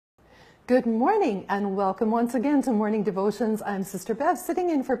Good morning and welcome once again to Morning Devotions. I'm Sister Bev sitting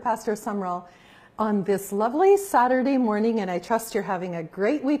in for Pastor Sumrall on this lovely Saturday morning, and I trust you're having a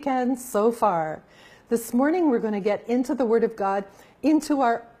great weekend so far. This morning we're going to get into the Word of God, into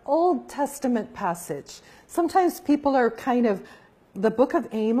our Old Testament passage. Sometimes people are kind of, the book of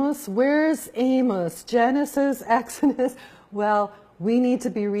Amos, where's Amos? Genesis, Exodus? Well, we need to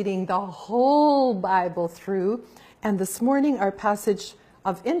be reading the whole Bible through, and this morning our passage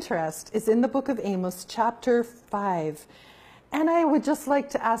of interest is in the book of Amos, chapter 5. And I would just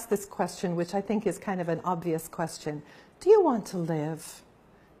like to ask this question, which I think is kind of an obvious question. Do you want to live?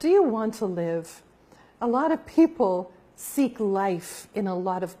 Do you want to live? A lot of people seek life in a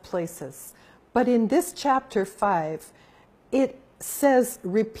lot of places. But in this chapter 5, it says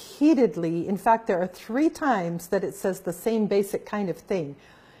repeatedly, in fact, there are 3 times that it says the same basic kind of thing.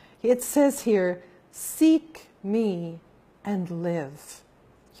 It says here, seek me and live.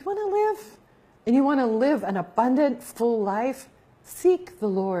 You want to live? And you want to live an abundant, full life? Seek the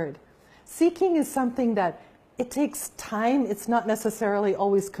Lord. Seeking is something that it takes time. It's not necessarily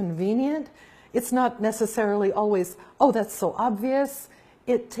always convenient. It's not necessarily always, oh, that's so obvious.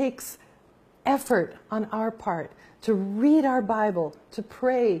 It takes effort on our part to read our Bible, to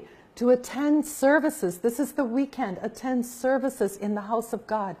pray, to attend services. This is the weekend. Attend services in the house of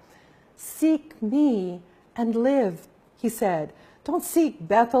God. Seek me and live, he said. Don't seek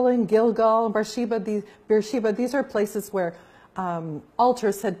Bethel and Gilgal and Beersheba. These are places where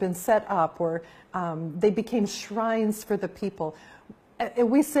altars had been set up, or they became shrines for the people.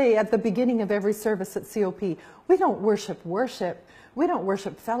 We say at the beginning of every service at COP, we don't worship worship. We don't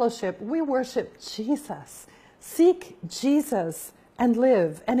worship fellowship. We worship Jesus. Seek Jesus and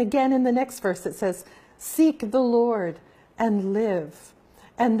live. And again in the next verse it says, seek the Lord and live.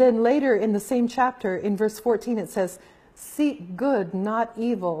 And then later in the same chapter, in verse 14, it says, seek good, not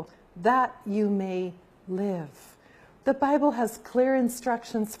evil, that you may live. The Bible has clear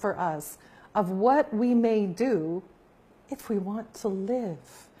instructions for us of what we may do if we want to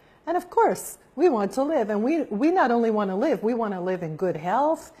live. And of course, we want to live. And we not only want to live, we want to live in good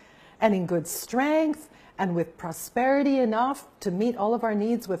health and in good strength and with prosperity enough to meet all of our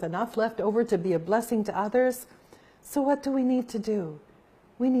needs, with enough left over to be a blessing to others. So what do we need to do?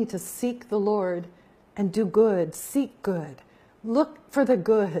 We need to seek the Lord and do good. Seek good. Look for the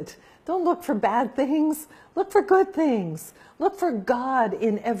good. Don't look for bad things. Look for good things. Look for God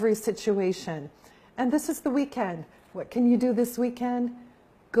in every situation. And this is the weekend. What can you do this weekend?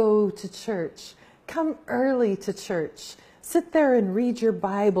 Go to church. Come early to church. Sit there and read your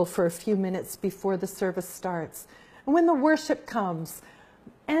Bible for a few minutes before the service starts. And when the worship comes,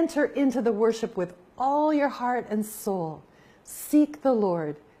 enter into the worship with all your heart and soul. Seek the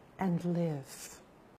Lord and live.